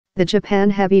The Japan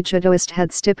heavy judoist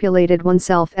had stipulated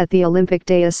oneself at the Olympic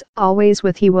dais, always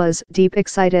with he was deep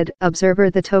excited observer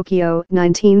the Tokyo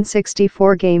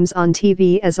 1964 games on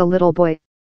TV as a little boy.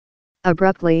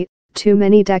 Abruptly, too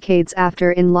many decades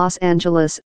after in Los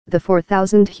Angeles, the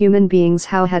 4,000 human beings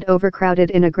how had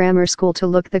overcrowded in a grammar school to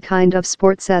look the kind of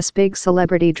sports big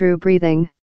celebrity drew breathing.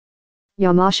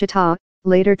 Yamashita,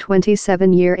 later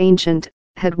 27-year ancient,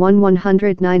 had won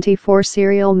 194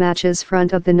 serial matches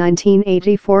front of the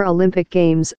 1984 Olympic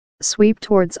Games, sweep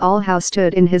towards all how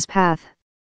stood in his path.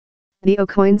 The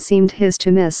coin seemed his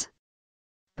to miss.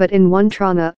 But in one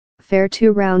trauma, fair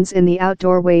 2 rounds in the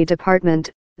outdoor way department,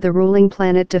 the ruling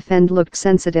Planet Defend looked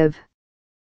sensitive.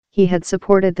 He had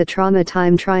supported the trauma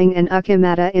time trying an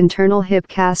Ukemata internal hip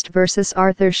cast versus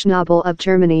Arthur Schnabel of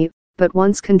Germany, but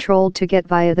once controlled to get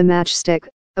via the matchstick,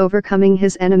 overcoming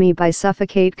his enemy by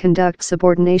suffocate conduct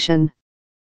subordination.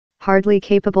 Hardly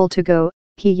capable to go,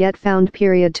 he yet found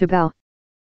period to bow.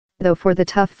 Though for the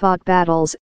tough-fought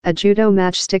battles, a judo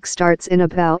matchstick starts in a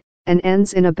bow, and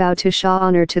ends in a bow to show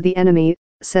honor to the enemy,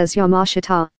 says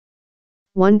Yamashita.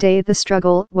 One day the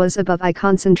struggle was above I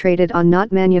concentrated on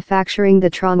not manufacturing the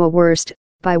trauma worst,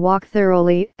 by walk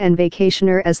thoroughly and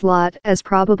vacationer as lot as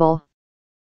probable.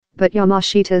 But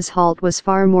Yamashita's halt was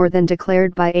far more than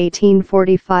declared by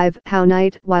 1845 how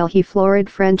night while he floored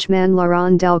Frenchman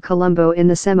Laurent del Colombo in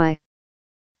the semi.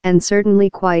 And certainly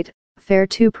quite, fair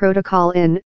to protocol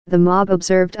in, the mob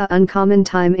observed a uncommon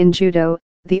time in judo,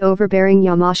 the overbearing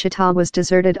Yamashita was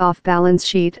deserted off balance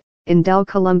sheet, in del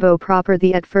Colombo proper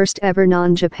the at first ever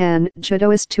non-Japan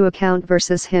judoist to account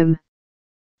versus him.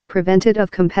 Prevented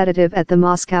of competitive at the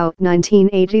Moscow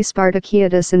 1980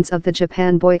 Spartakiada since of the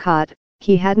Japan boycott,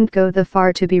 he hadn't go the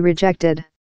far to be rejected.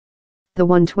 The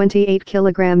 128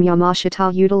 kg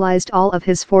Yamashita utilized all of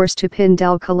his force to pin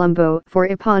del Colombo for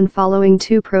upon following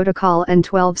 2 protocol and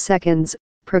 12 seconds,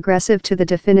 progressive to the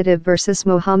definitive versus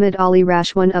Muhammad Ali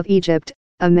Rashwan of Egypt,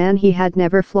 a man he had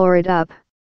never floored up.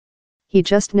 He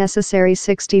just necessary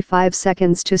 65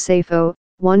 seconds to Saifo,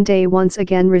 one day once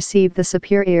again received the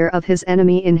superior of his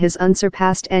enemy in his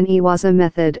unsurpassed Niwaza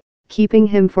method, keeping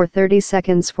him for 30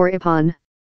 seconds for Ippon.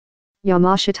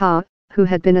 Yamashita, who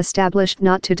had been established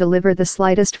not to deliver the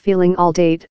slightest feeling all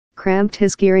date, cramped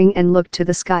his gearing and looked to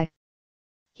the sky.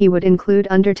 He would include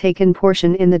undertaken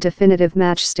portion in the definitive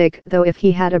matchstick though if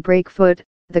he had a break foot,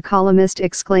 the columnist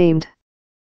exclaimed.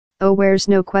 Oh, where's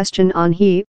no question on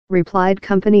he, replied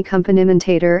company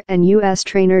accompanimentator and U.S.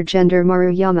 trainer Gender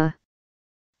Maruyama.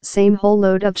 Same whole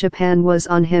load of Japan was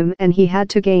on him and he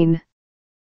had to gain.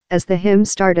 As the hymn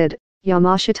started,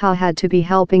 Yamashita had to be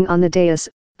helping on the dais,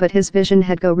 but his vision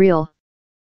had go real.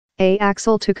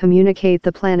 Axel to communicate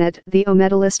the planet the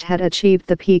medalist had achieved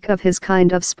the peak of his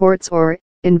kind of sports or,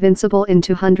 invincible in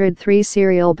 203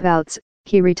 serial bouts,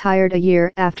 he retired a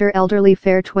year after elderly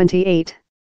fair 28.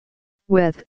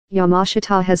 With,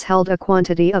 Yamashita has held a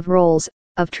quantity of roles,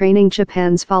 of training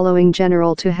Japan's following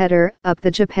general to header up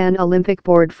the Japan Olympic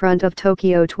Board front of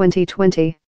Tokyo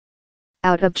 2020.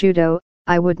 Out of judo,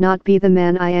 I would not be the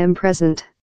man I am present.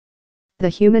 The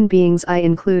human beings I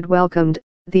include welcomed,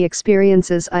 the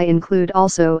experiences I include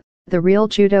also, the real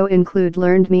judo include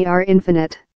learned me are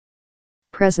infinite.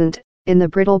 Present, in the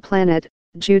brittle planet,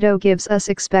 judo gives us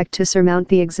expect to surmount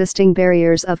the existing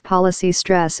barriers of policy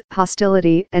stress,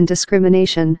 hostility and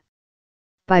discrimination.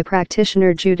 By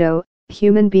practitioner judo,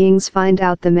 human beings find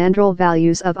out the mandrel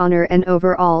values of honor and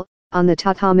overall, on the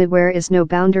tatami where is no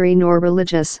boundary nor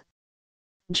religious.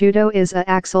 Judo is a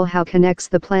axle how connects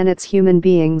the planet's human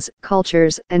beings,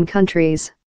 cultures and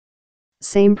countries.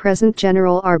 Same present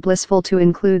general are blissful to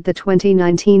include the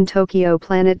 2019 Tokyo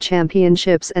Planet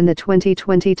Championships and the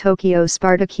 2020 Tokyo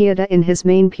Spartakiada in his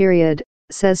main period,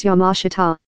 says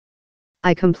Yamashita.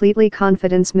 I completely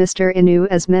confidence Mr. Inu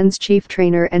as men's chief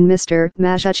trainer and Mr.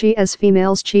 Majuchi as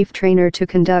female's chief trainer to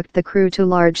conduct the crew to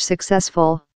large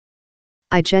successful.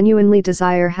 I genuinely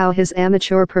desire how his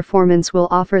amateur performance will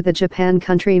offer the Japan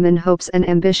countrymen hopes and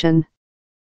ambition.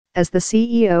 As the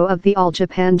CEO of the All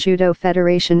Japan Judo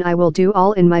Federation, I will do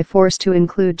all in my force to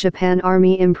include Japan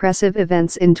Army impressive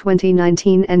events in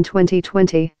 2019 and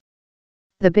 2020.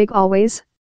 The big always?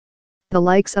 The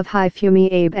likes of Hifumi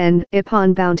Abe and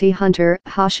Ippon bounty hunter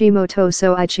Hashimoto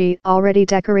Soichi already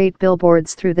decorate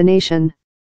billboards through the nation.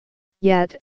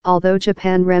 Yet, although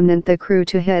Japan remnant the crew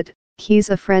to hit, he's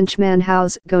a Frenchman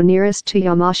hows go nearest to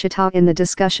Yamashita in the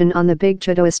discussion on the big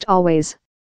judoist always.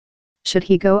 Should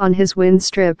he go on his win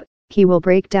strip, he will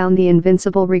break down the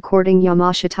invincible recording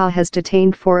Yamashita has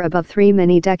detained for above 3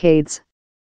 many decades.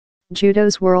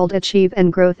 Judo's world achieve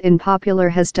and growth in popular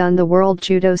has done the world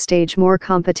judo stage more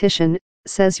competition,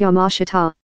 says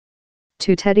Yamashita.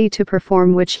 to Teddy to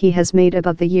perform which he has made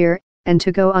above the year, and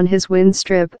to go on his win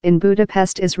strip in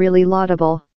Budapest is really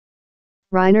laudable.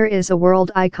 Riner is a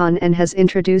world icon and has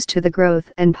introduced to the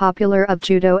growth and popular of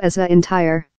judo as a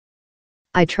entire.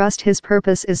 I trust his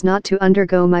purpose is not to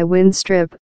undergo my win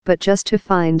strip, but just to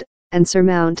find, and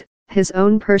surmount, his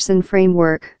own person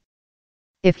framework.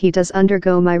 If he does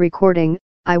undergo my recording,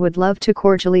 I would love to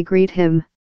cordially greet him.